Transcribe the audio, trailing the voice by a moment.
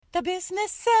a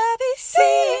business savvy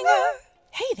singer.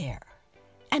 Hey there,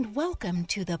 and welcome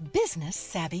to the Business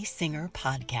Savvy Singer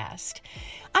podcast.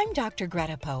 I'm Dr.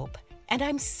 Greta Pope, and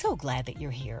I'm so glad that you're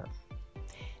here.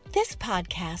 This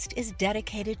podcast is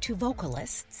dedicated to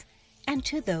vocalists and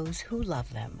to those who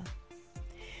love them.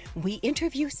 We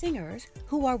interview singers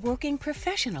who are working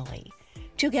professionally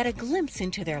to get a glimpse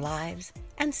into their lives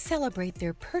and celebrate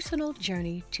their personal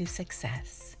journey to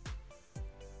success.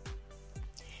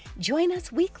 Join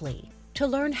us weekly to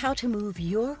learn how to move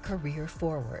your career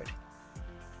forward.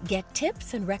 Get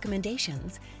tips and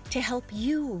recommendations to help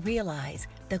you realize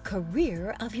the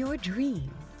career of your dreams.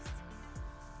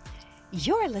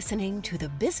 You're listening to the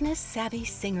Business Savvy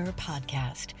Singer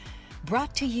podcast,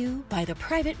 brought to you by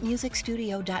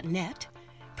theprivatemusicstudio.net,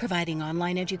 providing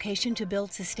online education to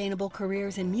build sustainable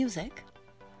careers in music.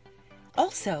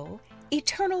 Also,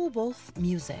 Eternal Wolf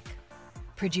Music,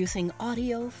 producing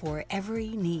audio for every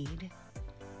need.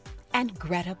 And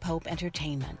Greta Pope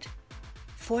Entertainment,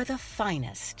 for the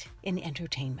finest in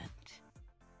entertainment.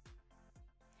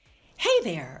 Hey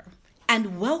there,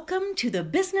 and welcome to the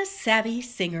Business Savvy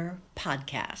Singer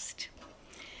podcast.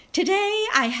 Today,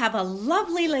 I have a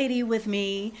lovely lady with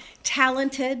me,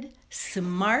 talented,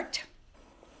 smart.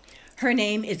 Her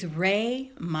name is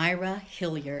Rae-Myra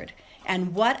Hilliard,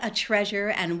 and what a treasure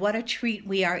and what a treat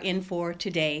we are in for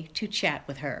today to chat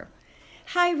with her.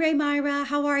 Hi, Rae-Myra,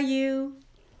 how are you?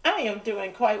 I am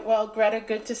doing quite well, Greta.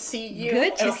 Good to see you.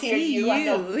 Good to see you. I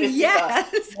know this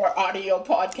is a more audio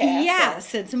podcast.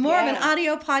 Yes, it's more of an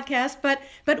audio podcast, but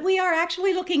we are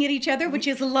actually looking at each other, which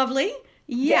is lovely.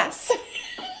 Yes.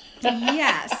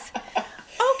 Yes.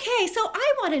 Okay, so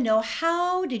I want to know,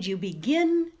 how did you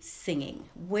begin singing?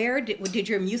 Where did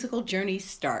your musical journey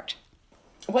start?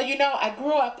 Well, I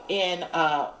grew up in,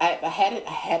 I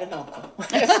had an uncle.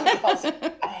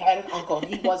 I had an uncle.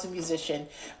 He was a musician,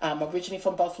 originally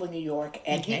from Buffalo, New York,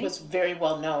 and he was very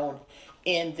well known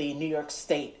in the New York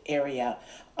State area.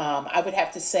 I would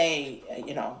have to say,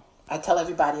 I tell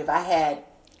everybody, if I had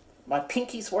my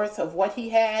pinky's worth of what he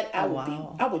had, I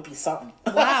would be something.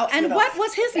 Wow. And what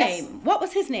was his name? What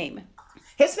was his name?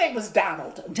 His name was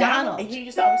Donald. And he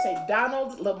used to always say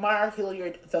Donald Lamar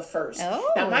Hilliard the First.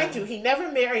 Oh. Now, mind you, he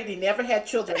never married, he never had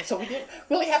children, so we didn't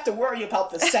really have to worry about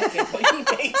the second, but he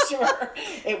made sure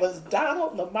it was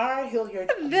Donald Lamar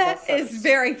Hilliard the First. Is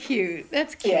very cute.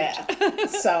 That's cute. Yeah.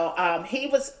 So he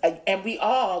was, and we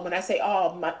all, when I say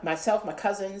all, myself, my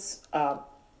cousins,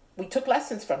 we took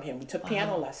lessons from him. We took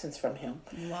piano lessons from him.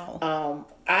 Wow.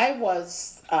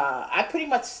 I pretty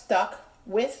much stuck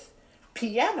with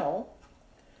piano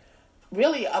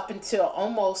really up until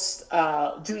almost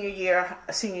senior year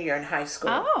in high school.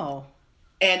 Oh.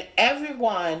 And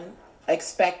everyone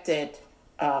expected,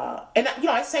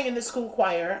 I sang in the school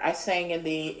choir, I sang in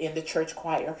the church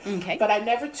choir, but I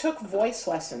never took voice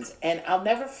lessons. And I'll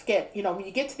never forget, when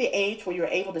you get to the age where you're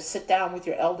able to sit down with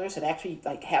your elders and actually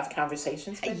have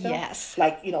conversations with them. Yes.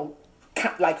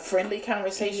 Like friendly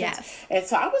conversations. Yes. And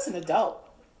so I was an adult.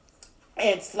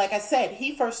 And like I said,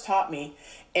 he first taught me,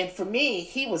 and for me,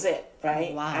 he was it,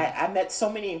 right? Wow. I met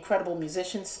so many incredible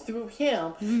musicians through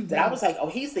him that I was like, oh,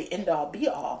 he's the end-all,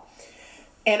 be-all.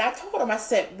 And I told him, I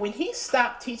said, when he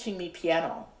stopped teaching me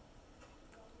piano,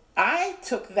 I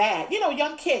took that.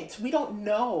 Young kids, we don't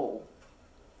know.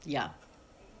 Yeah.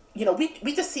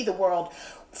 We just see the world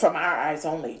from our eyes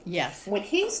only. Yes. When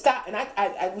he stopped, and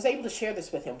I was able to share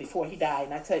this with him before he died,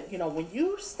 and I said, when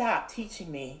you stopped teaching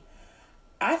me,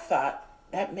 I thought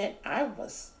that meant I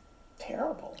was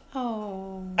terrible.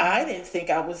 Oh. I didn't think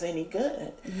I was any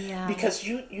good. Yeah. Because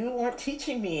you weren't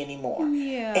teaching me anymore.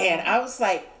 Yeah. And I was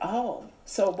like, oh,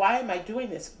 so why am I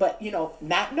doing this? But,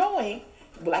 not knowing,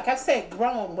 like I said,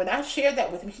 grown, when I shared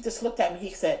that with him, he just looked at me, he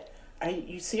said, are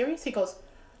you serious? He goes,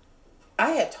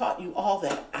 I had taught you all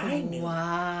that I knew.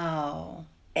 Wow.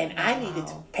 And I needed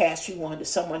to pass you on to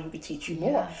someone who could teach you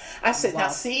more. I said, now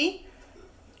see,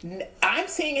 I'm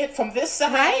seeing it from this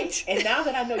side, right? And now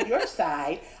that I know your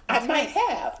side, I might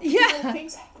have. Yeah.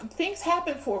 Things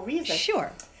happen for a reason.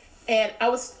 Sure. And I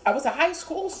was a high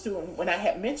school student when I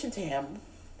had mentioned to him,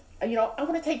 I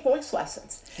want to take voice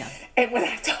lessons. Yeah. And when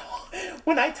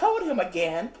I told him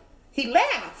again, he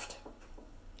laughed.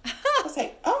 I was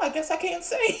like, oh, I guess I can't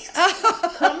sing.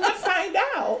 Come to find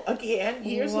out, again,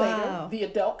 years later, the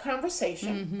adult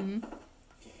conversation,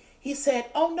 he said,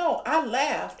 oh no, I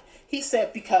laughed. He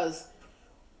said, because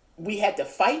we had to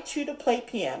fight you to play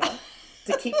piano,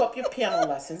 to keep up your piano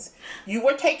lessons. You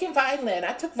were taking violin.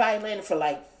 I took violin for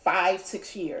like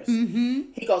 5-6 years.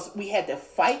 He goes, we had to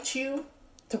fight you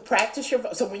to practice your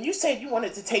voice. So when you said you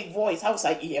wanted to take voice, I was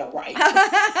like, yeah, right.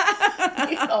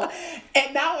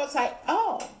 And now I was like,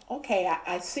 oh, okay,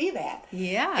 I see that.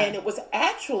 Yeah. And it was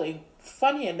actually,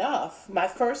 funny enough, my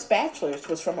first bachelor's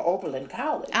was from Oberlin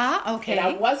College. Ah, okay. And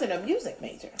I wasn't a music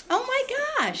major. Oh my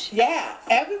gosh. Yeah,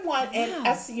 everyone, Wow. and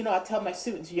I tell my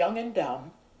students, young and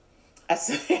dumb, I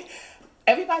say,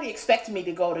 everybody expected me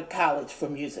to go to college for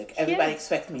music. Everybody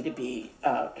expected me to be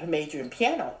to major in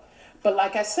piano. But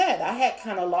like I said, I had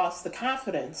kind of lost the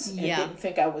confidence and didn't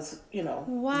think I was,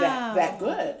 that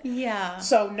good. Yeah.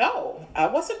 So no, I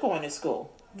wasn't going to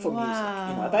school for music.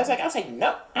 But I was like,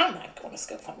 no, I'm not going to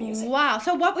school for music. Wow.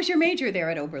 So what was your major there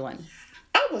at Oberlin?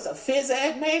 I was a phys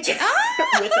ed major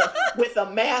with a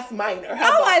math minor.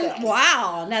 How about that?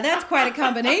 Wow. Now that's quite a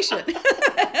combination.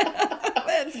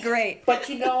 That's great. But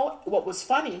what was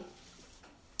funny?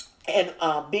 And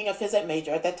being a phys ed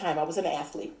major at that time, I was an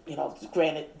athlete.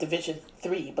 Granted Division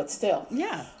III, but still.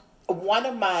 Yeah. One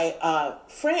of my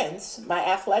friends, my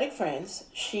athletic friends,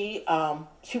 she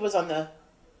was on the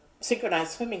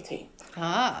synchronized swimming team.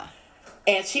 Ah.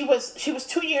 And she was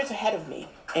 2 years ahead of me,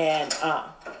 and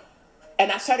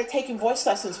I started taking voice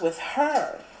lessons with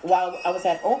her while I was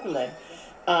at Oberlin.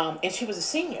 And she was a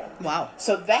senior. Wow.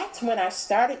 So that's when I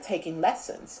started taking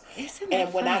lessons. Isn't that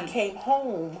And when I funny? came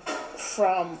home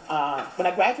when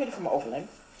I graduated from Oberlin,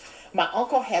 my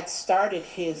uncle had started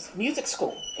his music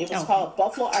school. It was called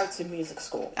Buffalo Arts and Music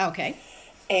School. Okay.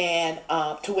 And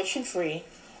tuition free.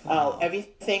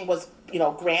 Everything was,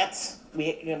 grants.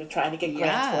 We trying to get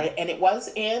grants for it. And it was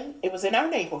in our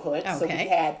neighborhood. Okay. So we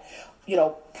had,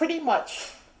 pretty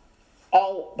much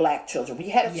all black children. We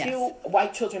had a few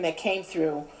white children that came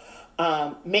through.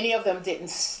 Many of them didn't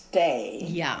stay.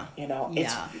 Yeah.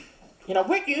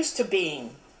 We're used to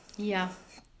being in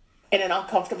an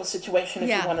uncomfortable situation, if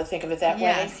you want to think of it that way.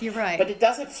 Yes, you're right. But it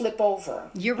doesn't flip over.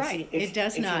 You're right. It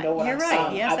does not. You know what You're I'm right.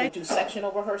 saying. Yes, I would do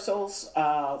sectional rehearsals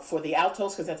for the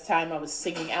altos, because at the time I was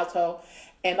singing alto.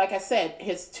 And like I said,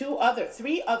 his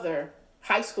three other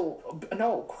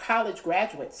college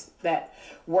graduates that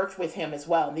worked with him as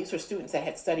well. And these were students that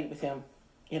had studied with him,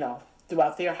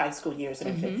 throughout their high school years and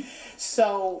everything.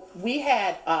 So we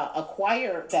had a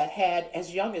choir that had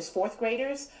as young as fourth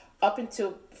graders up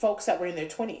until folks that were in their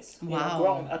 20s,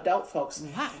 grown adult folks.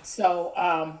 Wow. So,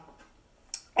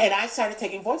 and I started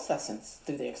taking voice lessons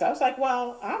through there. So I was like,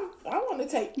 well, I want to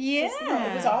take, it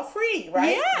was all free,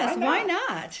 right? Yes, why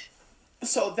not?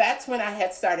 So that's when I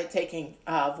had started taking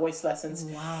voice lessons.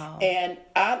 Wow. And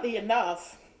oddly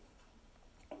enough,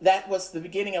 that was the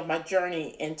beginning of my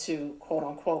journey into, quote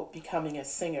unquote, becoming a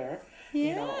singer,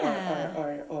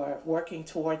 or working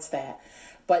towards that.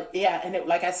 But and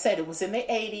like I said, it was in the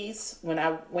 80s when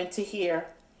I went to hear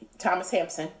Thomas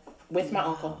Hampson with my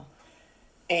uncle.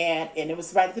 And it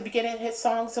was right at the beginning of his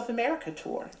Songs of America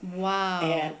tour. Wow.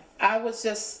 And I was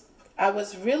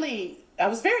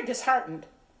very disheartened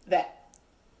that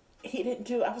he didn't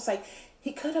do. I was like,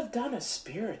 he could have done a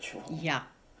spiritual. Yeah.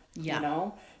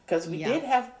 Because we did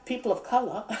have people of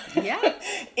color. Yeah.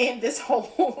 in this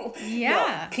whole.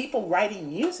 People writing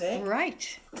music.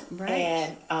 Right.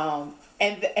 And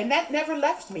that never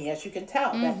left me, as you can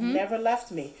tell. That never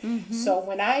left me. So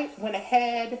when I went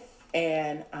ahead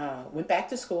and went back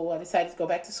to school, I decided to go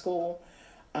back to school.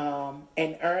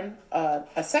 And earn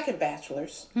a second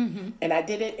bachelor's, and I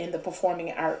did it in the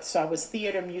performing arts. So I was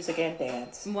theater, music, and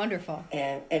dance. Wonderful.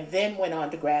 And then went on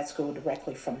to grad school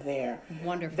directly from there.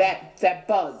 Wonderful. That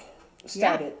bug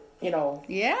started.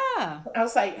 Yeah. I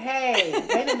was like, hey,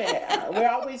 wait a minute. We're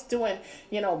always doing,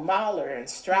 Mahler and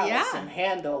Strauss and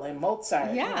Handel and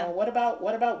Mozart. Yeah. What about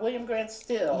William Grant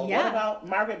Still? Yeah. What about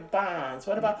Margaret Bonds?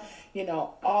 What about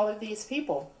all of these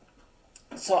people?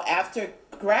 So after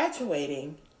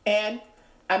graduating, and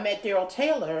I met Daryl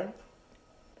Taylor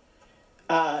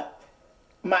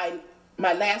my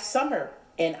last summer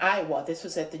in Iowa. This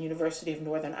was at the University of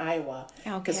Northern Iowa.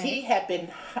 Because he had been,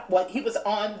 he was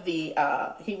on the,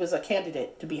 he was a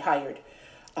candidate to be hired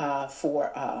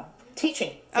for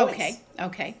teaching voice.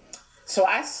 Okay. So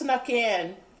I snuck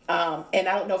in, and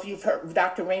I don't know if you've heard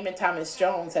Dr. Raymond Thomas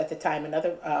Jones at the time,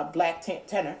 another black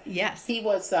tenor. Yes. He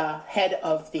was head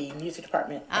of the music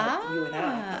department at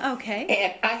UNI. Okay.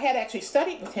 And I had actually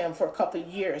studied with him for a couple of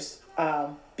years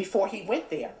before he went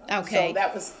there. Okay. So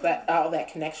that was all that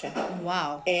connection.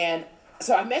 Wow. And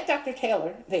so I met Dr.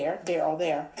 Taylor Daryl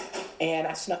there, and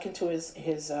I snuck into his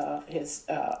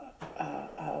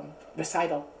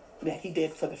recital that he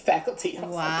did for the faculty.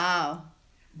 Wow.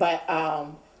 But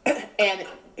and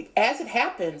as it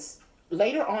happens,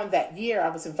 later on that year, I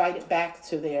was invited back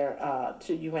to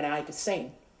to UNI to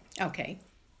sing. Okay.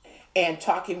 And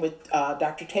talking with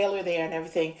Dr. Taylor there and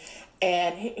everything.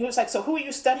 And he was like, so who are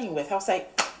you studying with? I was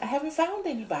like, I haven't found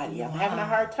anybody. I'm having a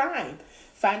hard time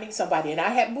finding somebody. And I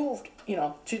had moved,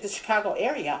 to the Chicago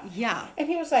area. Yeah. And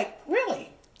he was like, really?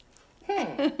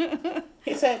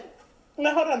 He said,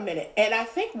 no, hold on a minute. And I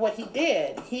think what he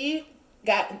did, he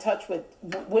got in touch with,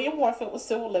 William Warfield was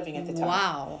still living at the time.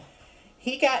 Wow.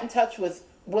 He got in touch with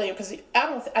William, because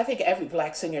I think every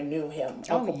black singer knew him.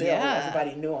 Uncle Bill,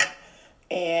 everybody knew him.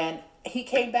 And he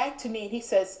came back to me and he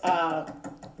says,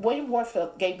 William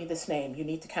Warfield gave me this name. You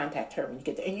need to contact her when you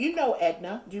get there. And you know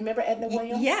Edna. Do you remember Edna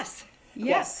Williams?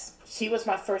 Yes. She was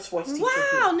my first voice teacher.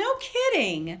 Wow, here. no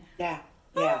kidding. Yeah.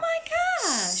 Oh my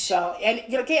gosh. So,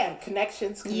 and again,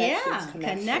 connections.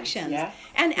 Connections. Yeah.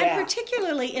 And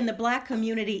particularly in the black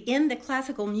community, in the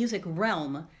classical music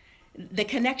realm, the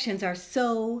connections are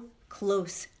so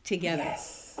close together.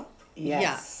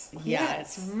 Yes.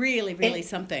 It's really, really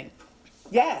something.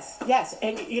 Yes.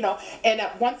 And, and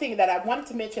one thing that I wanted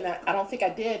to mention, I don't think I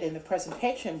did in the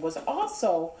presentation, was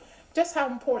also just how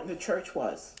important the church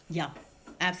was. Yeah,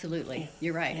 absolutely.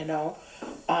 You're right.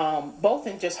 Both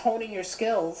in just honing your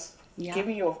skills,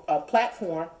 giving you a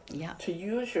platform to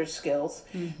use your skills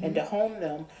and to hone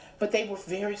them, but they were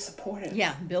very supportive.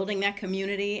 Yeah, building that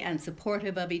community and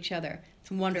supportive of each other.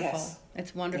 It's wonderful. Yes.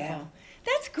 It's wonderful. Yeah.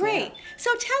 That's great. Yeah.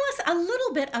 So tell us a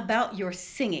little bit about your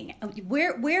singing.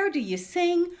 Where do you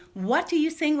sing? What do you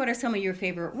sing? What are some of your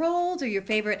favorite roles or your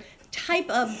favorite type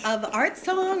of art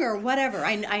song or whatever?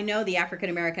 I know the African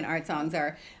American art songs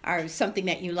are something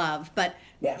that you love, but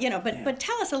but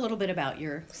tell us a little bit about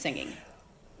your singing.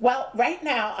 Well, right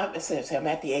now I'm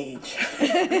at the age.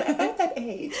 I'm at that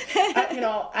age.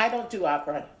 I don't do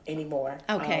opera anymore.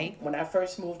 Okay. When I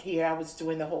first moved here, I was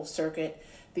doing the whole circuit,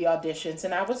 the auditions,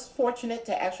 and I was fortunate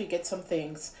to actually get some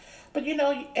things. But you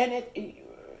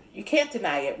can't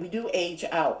deny it. We do age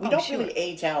out. We don't really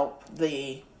age out.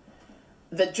 The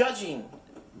judging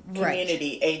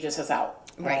community ages us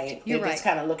out. Right. You're they right. just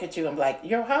kind of look at you and be like,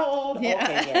 "You're how old?" Yeah.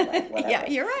 Okay, yeah, right, whatever. Yeah,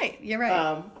 you're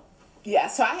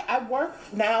right. So I work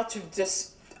now to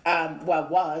just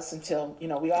was until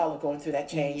we all are going through that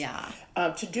change. Yeah.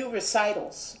 To do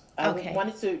recitals.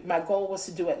 My goal was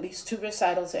to do at least 2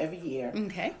 recitals every year.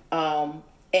 Okay.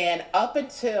 And up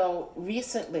until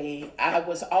recently, I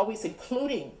was always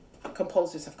including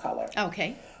composers of color.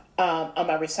 Okay. On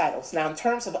my recitals. Now, in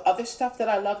terms of other stuff that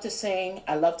I love to sing,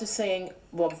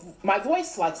 well, my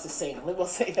voice likes to sing. We'll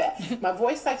say that. My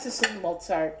voice likes to sing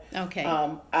Mozart. Okay.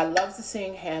 I love to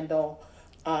sing Handel.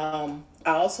 I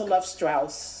also love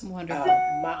Strauss. Wonderful.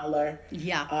 Mahler.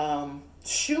 Yeah.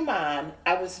 Schumann.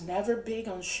 I was never big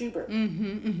on Schubert.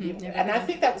 And I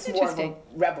think that was more of a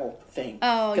rebel thing.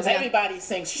 Oh, because everybody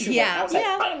sings Schumann. Yeah. I was like,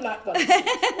 I'm not going to sing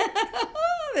Schubert.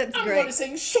 That's I'm great. going to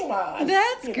sing Schumann.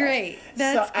 That's great.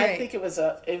 That's so great. I think it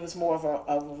was more of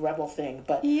a rebel thing,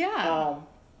 but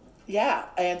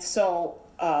and so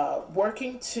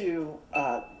working to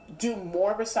do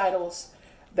more recitals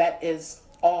that is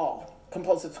all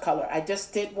composers of color. I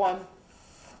just did one.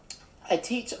 I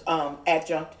teach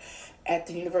adjunct at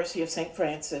the University of St.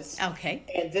 Francis. Okay.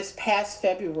 And this past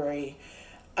February,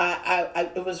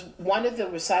 it was one of the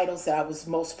recitals that I was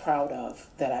most proud of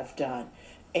that I've done.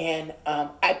 And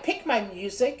I picked my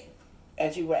music,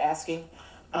 as you were asking,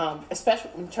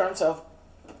 especially in terms of,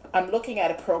 I'm looking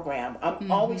at a program. I'm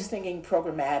always thinking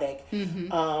programmatic.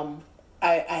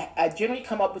 I generally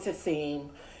come up with a theme,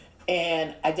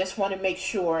 and I just want to make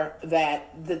sure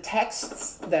that the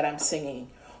texts that I'm singing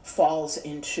falls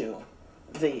into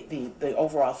the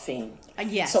overall theme.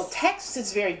 Yes. So text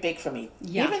is very big for me.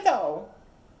 Yeah. Even though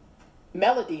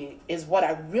melody is what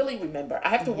I really remember. I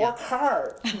have to work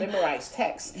hard to memorize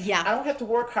text. Yeah. I don't have to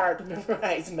work hard to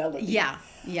memorize melody. Yeah.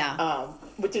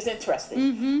 Which is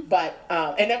interesting. But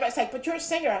and everybody's like, but you're a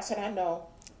singer. I said, I know.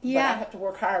 Yeah. But I have to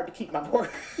work hard to keep my word.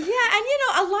 Yeah, and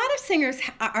a lot of singers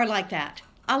are like that.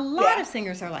 A lot of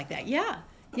singers are like that.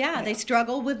 Yeah, they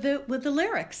struggle with the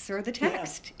lyrics or the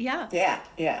text.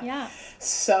 Yeah.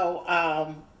 So,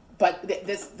 but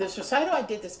this recital I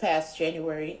did this past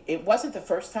January, it wasn't the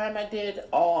first time I did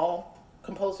all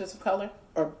composers of color,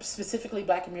 or specifically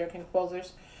Black American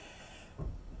composers.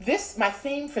 My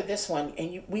theme for this one,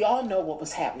 and we all know what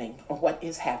was happening, or what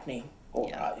is happening, or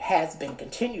has been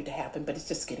continued to happen, but it's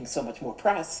just getting so much more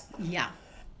press. Yeah.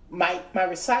 My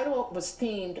recital was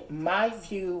themed My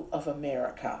View of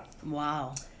America.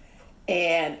 Wow.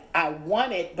 And I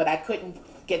won it, but I couldn't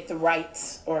get the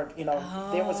rights, or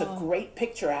there was a great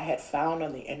picture I had found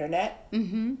on the internet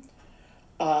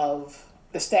of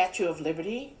the Statue of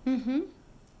Liberty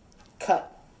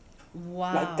cut,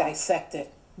 like dissected.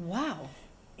 Wow.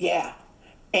 Yeah.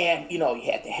 And, you know,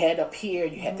 you had the head up here,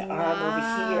 you had the arm over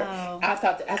here. I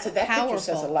said, that powerful. picture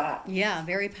says a lot. Yeah,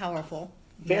 very powerful.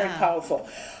 Very powerful.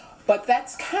 But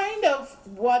that's kind of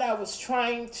what I was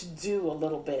trying to do a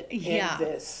little bit in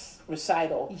this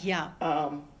recital. Yeah.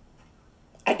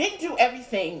 I didn't do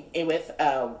everything with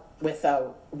a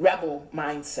rebel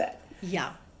mindset.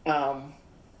 Yeah.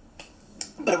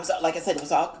 But it was, like I said, it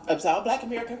was all Black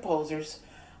American composers.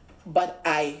 But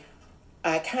I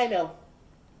kind of,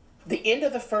 the end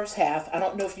of the first half, I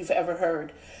don't know if you've ever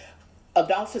heard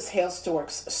Adolphus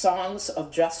Hailstork's Songs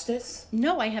of Justice.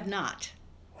 No, I have not.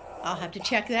 I'll have to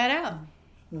check that out.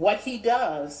 What he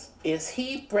does is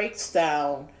he breaks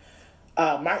down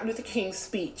Martin Luther King's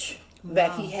speech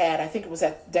that he had, I think it was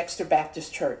at Dexter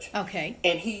Baptist Church. Okay.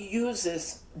 And he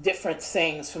uses different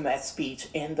sayings from that speech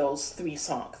in those 3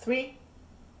 songs. 3?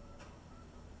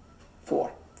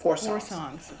 4. 4 songs. 4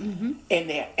 songs. Mm-hmm. In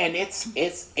there. And it's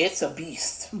a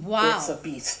beast. Wow. It's a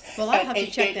beast. Well, I'll have to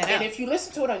check that out. And if you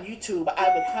listen to it on YouTube,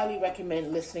 I would highly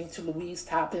recommend listening to Louise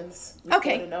Toppin's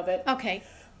recording of it. Okay.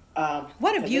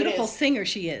 What a beautiful singer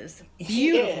she is.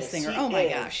 Beautiful singer. Oh my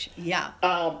gosh. Yeah.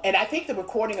 And I think the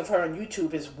recording of her on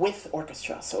YouTube is with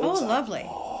orchestra. So lovely.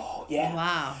 Oh, yeah.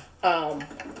 Wow.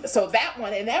 So that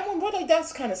one really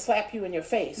does kind of slap you in your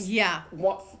face. Yeah.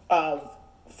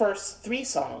 First 3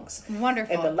 songs.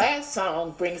 Wonderful. And the last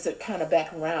song brings it kind of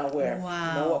back around where you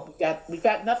know what, we've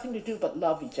got nothing to do but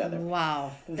love each other.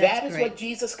 Wow. That is what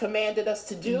Jesus commanded us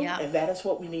to do, and that is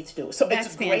what we need to do. So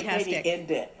it's a great way to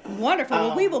end it. Wonderful.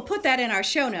 Well, we will put that in our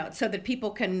show notes so that people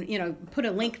can, put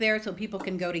a link there so people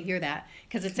can go to hear that,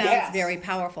 because it sounds very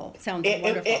powerful. It sounds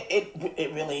wonderful.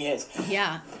 It really is.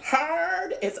 Yeah.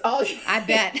 Hard is all. I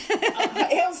bet.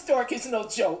 Hailstork is no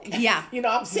joke. Yeah.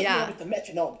 I'm sitting here with the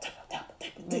metronome. Wow.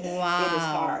 It is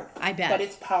hard. I bet. But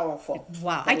it's powerful.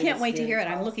 Wow. I can't wait to hear it.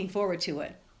 I'm looking forward to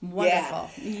it. Wonderful.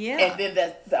 Yeah. And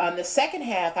then on the second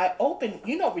half, I opened,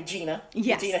 Regina.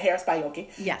 Yes. Regina Harris Baiocchi.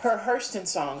 Yes. Her Hurston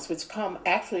songs, which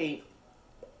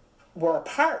were a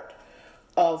part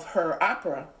of her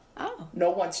opera, No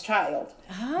One's Child.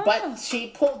 Oh. But she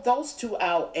pulled those 2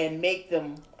 out and made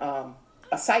them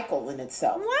a cycle in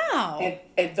itself. Wow.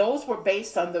 And those were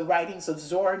based on the writings of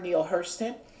Zora Neale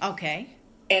Hurston. Okay.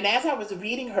 And as I was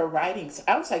reading her writings,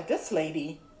 I was like, this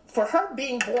lady, for her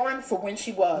being born for when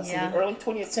she was in the early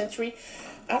 20th century,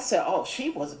 I said, oh, she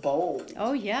was bold.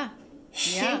 Oh, yeah.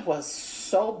 She was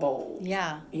so bold.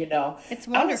 Yeah. It's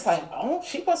wonderful. I was like, oh,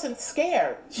 she wasn't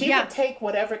scared. She would take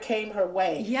whatever came her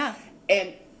way. Yeah.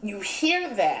 And you hear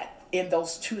that in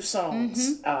those 2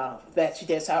 songs that she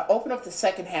did. So I opened up the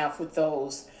second half with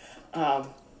those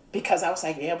because I was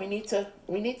like, we need this.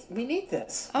 Oh, we need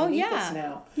this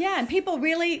now. Yeah, and people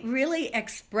really, really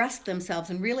expressed themselves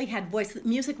and really had voice.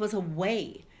 Music was a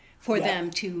way for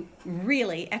them to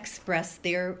really express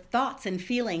their thoughts and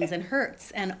feelings and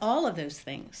hurts and all of those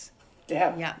things.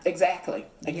 Yeah. Exactly.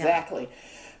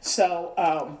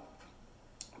 So,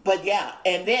 but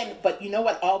you know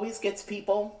what always gets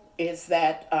people is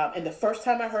that, and the first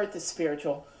time I heard the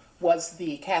spiritual was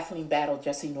the Kathleen Battle,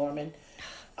 Jesse Norman.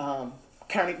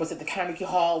 Was it the Carnegie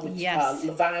Hall with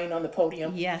Levine on the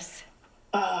podium? Yes.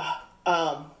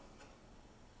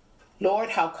 Lord,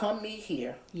 how come me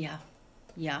here? Yeah.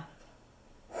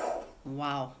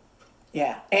 Wow.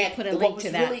 Yeah. And put a link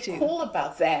to that, what was really cool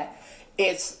about that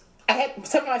is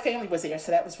some of my family was there,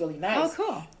 so that was really nice. Oh,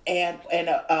 cool. And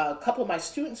a couple of my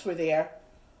students were there,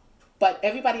 but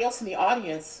everybody else in the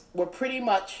audience were pretty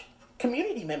much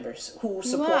community members who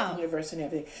support the university and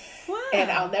everything. Wow.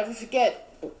 And I'll never forget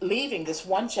leaving, this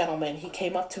one gentleman, he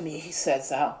came up to me, he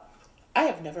says, I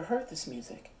have never heard this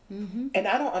music. Mm-hmm. And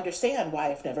I don't understand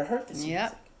why I've never heard this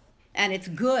music. And it's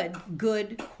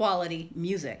good quality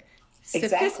music.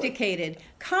 Sophisticated,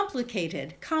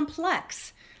 complicated,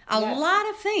 complex. A lot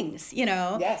of things,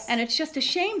 Yes. And it's just a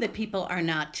shame that people are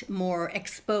not more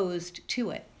exposed to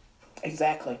it.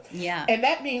 Exactly. Yeah. And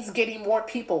that means getting more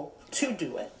people to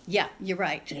do it. Yeah, you're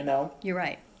right. You're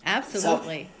right.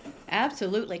 Absolutely.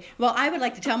 Absolutely. Well, I would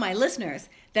like to tell my listeners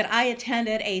that I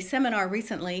attended a seminar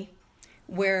recently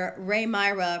where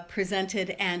Rae-Myra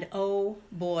presented, and oh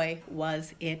boy,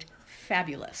 was it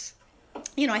fabulous.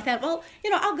 I thought, well,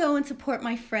 I'll go and support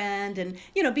my friend and,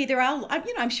 be there.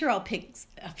 I'm sure I'll pick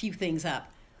a few things up.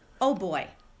 Oh boy,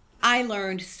 I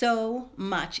learned so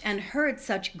much and heard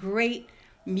such great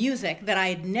music that I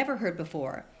had never heard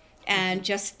before, and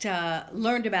just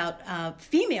learned about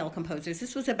female composers.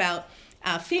 This was about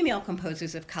female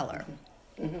composers of color.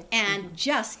 And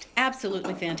just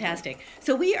absolutely fantastic.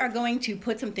 So we are going to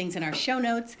put some things in our show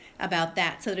notes about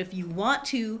that, so that if you want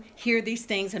to hear these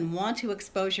things and want to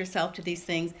expose yourself to these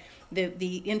things,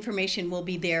 the information will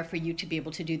be there for you to be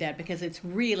able to do that, because it's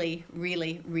really,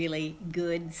 really, really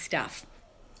good stuff.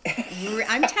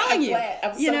 I'm telling you,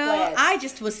 I'm so glad. I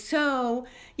just was so,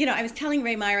 I was telling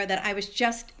Rae-Myra that I was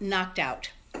just knocked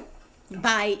out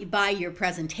by your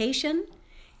presentation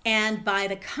and by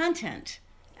the content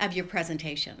of your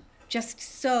presentation. Just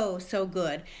so, so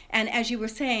good. And as you were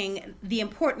saying, the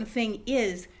important thing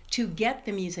is to get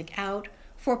the music out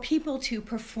for people to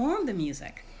perform the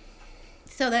music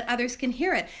so that others can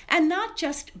hear it. And not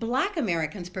just Black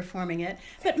Americans performing it,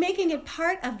 but making it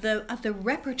part of the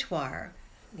repertoire.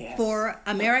 Yes. For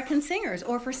American singers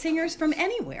or for singers from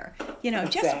anywhere.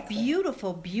 Just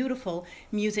beautiful, beautiful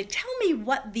music. Tell me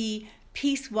what the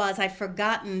piece was. I've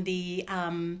forgotten the,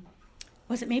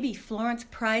 was it maybe Florence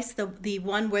Price, the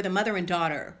one where the mother and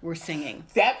daughter were singing?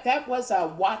 That was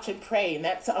Watch and Pray, and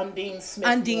that's Undine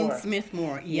Smith-Moore. Undine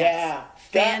Smith-Moore, yes. Yeah.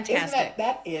 Fantastic.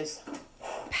 That is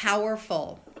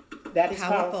powerful. That is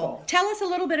powerful. Tell us a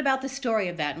little bit about the story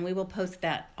of that, and we will post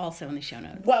that also in the show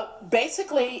notes. Well,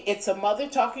 basically, it's a mother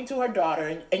talking to her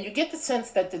daughter, and you get the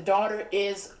sense that the daughter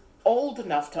is old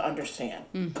enough to understand,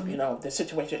 the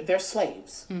situation. They're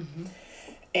slaves.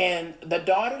 And the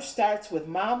daughter starts with,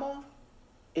 "Mama,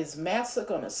 is Massa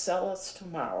going to sell us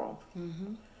tomorrow?"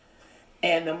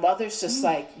 And the mother's just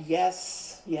like,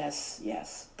 yes, yes,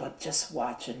 yes, but just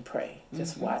watch and pray.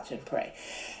 Just watch and pray.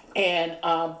 And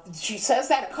she says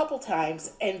that a couple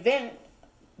times, and then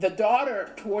the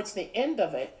daughter, towards the end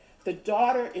of it, the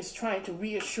daughter is trying to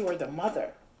reassure the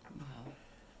mother. Wow.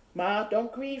 "Ma,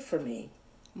 don't grieve for me.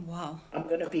 Wow. I'm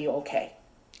going to be okay."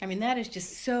 I mean, that is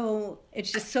just so,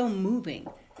 it's just so moving.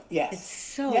 Yes. It's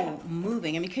so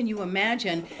moving. I mean, can you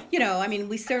imagine,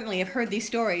 we certainly have heard these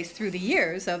stories through the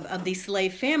years of these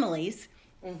slave families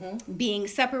being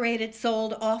separated,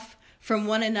 sold off from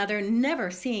one another,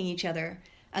 never seeing each other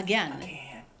again.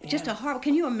 Just a horrible.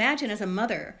 Can you imagine as a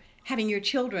mother having your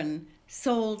children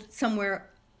sold somewhere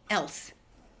else?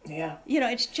 Yeah.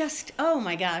 It's just, oh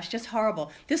my gosh, just horrible.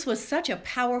 This was such a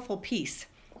powerful piece.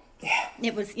 Yeah.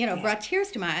 It was, brought tears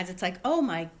to my eyes. It's like, oh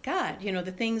my God,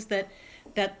 the things that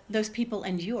those people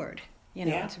endured.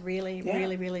 It's really,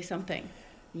 really, really something.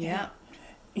 Yeah.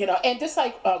 And just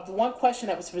like the one question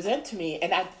that was presented to me,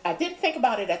 and I didn't think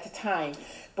about it at the time,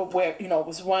 but where, it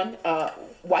was one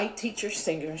white teacher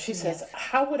singer, and she says,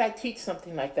 "How would I teach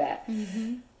something like that?"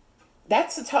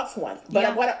 That's a tough one.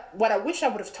 But what I wish I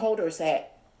would have told her is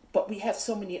that, but we have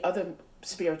so many other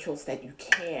spirituals that you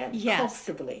can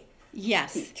comfortably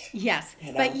teach. Yes.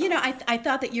 But, I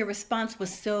thought that your response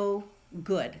was so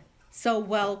good, so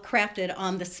well crafted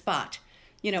on the spot.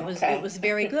 It was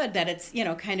very good that it's,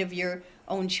 kind of your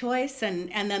own choice. And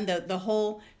then the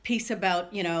whole piece about,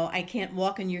 I can't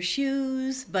walk in your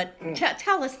shoes. But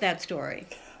tell us that story.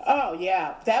 Oh,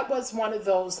 yeah. That was one of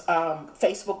those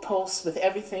Facebook posts with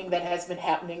everything that has been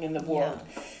happening in the world.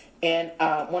 Yeah.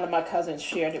 And one of my cousins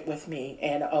shared it with me.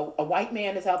 And a white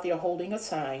man is out there holding a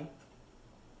sign.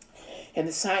 And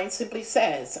the sign simply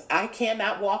says, "I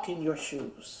cannot walk in your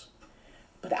shoes,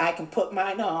 but I can put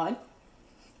mine on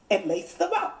and lace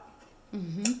them up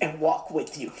and walk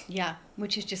with you." Yeah,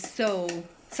 which is just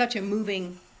such a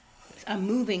moving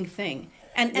thing.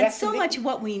 And so indeed. Much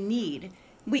what we need.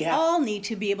 We all need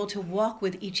to be able to walk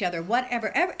with each other,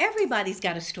 whatever. Everybody's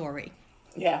got a story.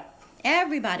 Yeah.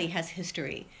 Everybody has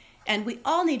history. And we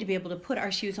all need to be able to put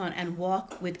our shoes on and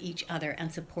walk with each other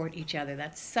and support each other.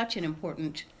 That's such an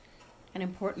important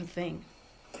thing.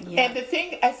 Yeah. And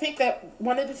I think that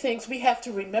one of the things we have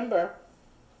to remember,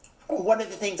 or one of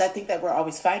the things I think that we're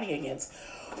always fighting against,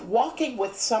 walking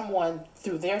with someone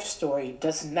through their story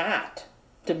does not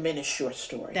diminish your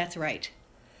story. That's right.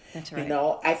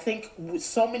 I think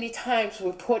so many times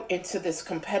we're put into this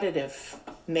competitive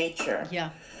nature. Yeah.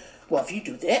 Well, if you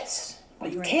do this, well,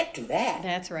 you can't do that.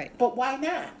 That's right. But why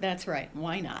not? That's right.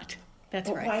 Why not? That's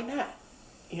but right. Why not?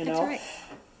 That's right.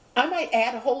 I might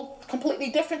add a whole completely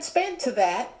different spin to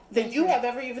that than you have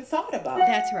ever even thought about.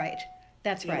 That's right.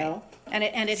 That's right. And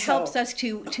it helps us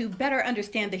to better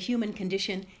understand the human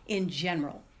condition in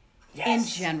general. Yes.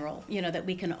 In general, that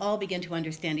we can all begin to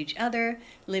understand each other,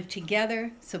 live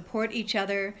together, support each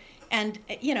other, and,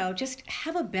 just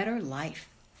have a better life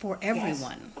for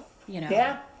everyone.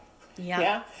 Yeah.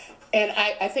 And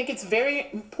I think it's very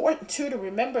important, too, to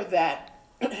remember that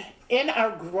in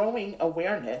our growing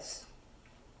awareness,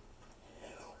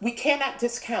 we cannot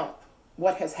discount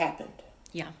what has happened.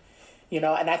 Yeah.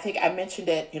 And I think I mentioned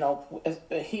it,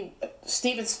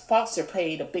 Stephen Foster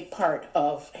played a big part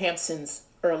of Hampton's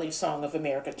early Song of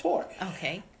America tour.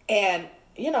 Okay. And,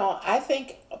 I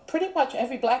think pretty much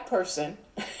every black person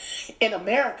in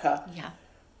America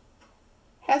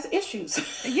has issues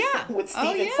with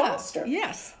Stephen Foster.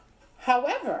 Yes.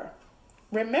 However,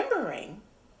 remembering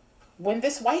when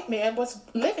this white man was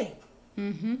living.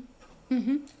 Mm-hmm.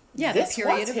 Mm-hmm. Yeah, this the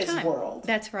period was of his time. world.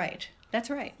 That's right. That's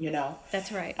right.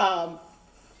 That's right.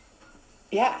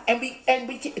 Yeah, and we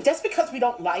just because we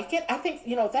don't like it, I think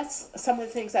that's some of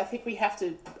the things I think we have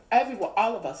to,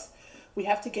 all of us, we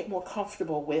have to get more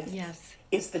comfortable with. Yes,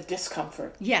 is the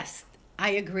discomfort. Yes,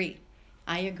 I agree,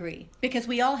 because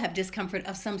we all have discomfort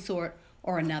of some sort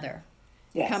or another,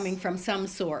 coming from some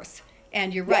source.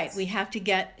 And you're right, we have to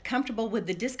get comfortable with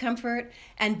the discomfort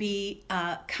and be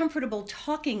comfortable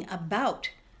talking about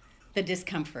the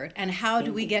discomfort and how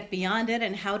do we get beyond it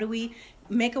and how do we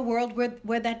make a world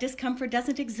where that discomfort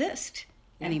doesn't exist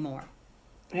anymore.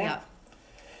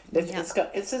 It's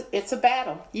a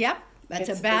battle. Yep. It's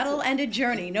a battle and a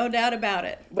journey, no doubt about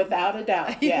it. Without a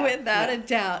doubt. Yeah. Without a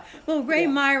doubt. Well,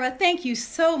 Rae-Myra, thank you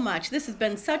so much. This has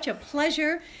been such a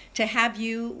pleasure to have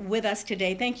you with us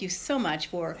today. Thank you so much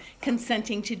for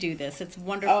consenting to do this. It's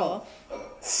wonderful. Oh,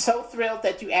 so thrilled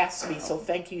that you asked me, so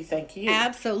thank you.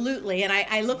 Absolutely. And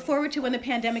I look forward to when the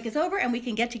pandemic is over and we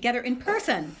can get together in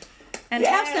person and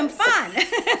have some fun.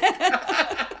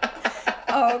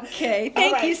 Okay.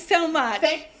 Thank you so much.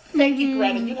 Thank you,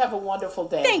 Greta. You have a wonderful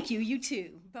day. Thank you. You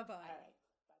too. Bye-bye.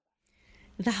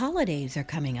 The holidays are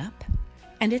coming up,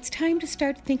 and it's time to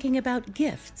start thinking about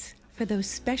gifts for those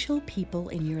special people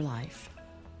in your life.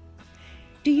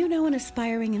 Do you know an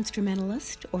aspiring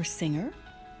instrumentalist or singer?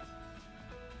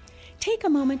 Take a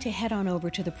moment to head on over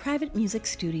to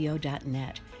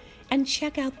theprivatemusicstudio.net and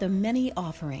check out the many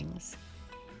offerings.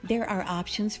 There are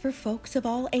options for folks of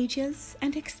all ages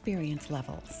and experience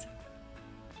levels.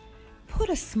 Put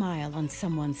a smile on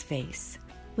someone's face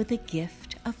with the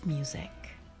gift of music.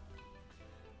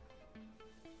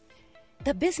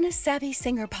 The Business Savvy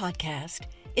Singer podcast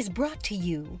is brought to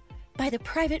you by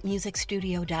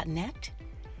theprivatemusicstudio.net,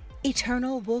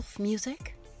 Eternal Wolf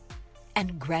Music,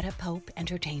 and Greta Pope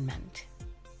Entertainment.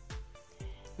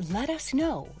 Let us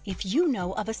know if you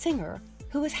know of a singer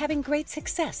who is having great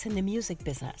success in the music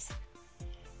business.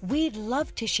 We'd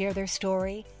love to share their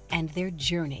story and their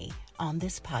journey on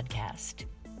this podcast.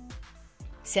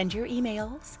 Send your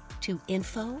emails to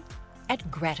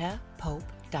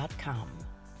info@gretapope.com.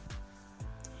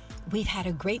 We've had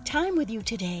a great time with you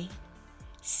today.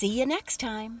 See you next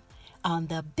time on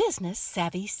the Business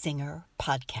Savvy Singer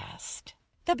podcast.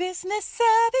 The Business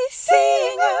Savvy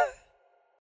Singer.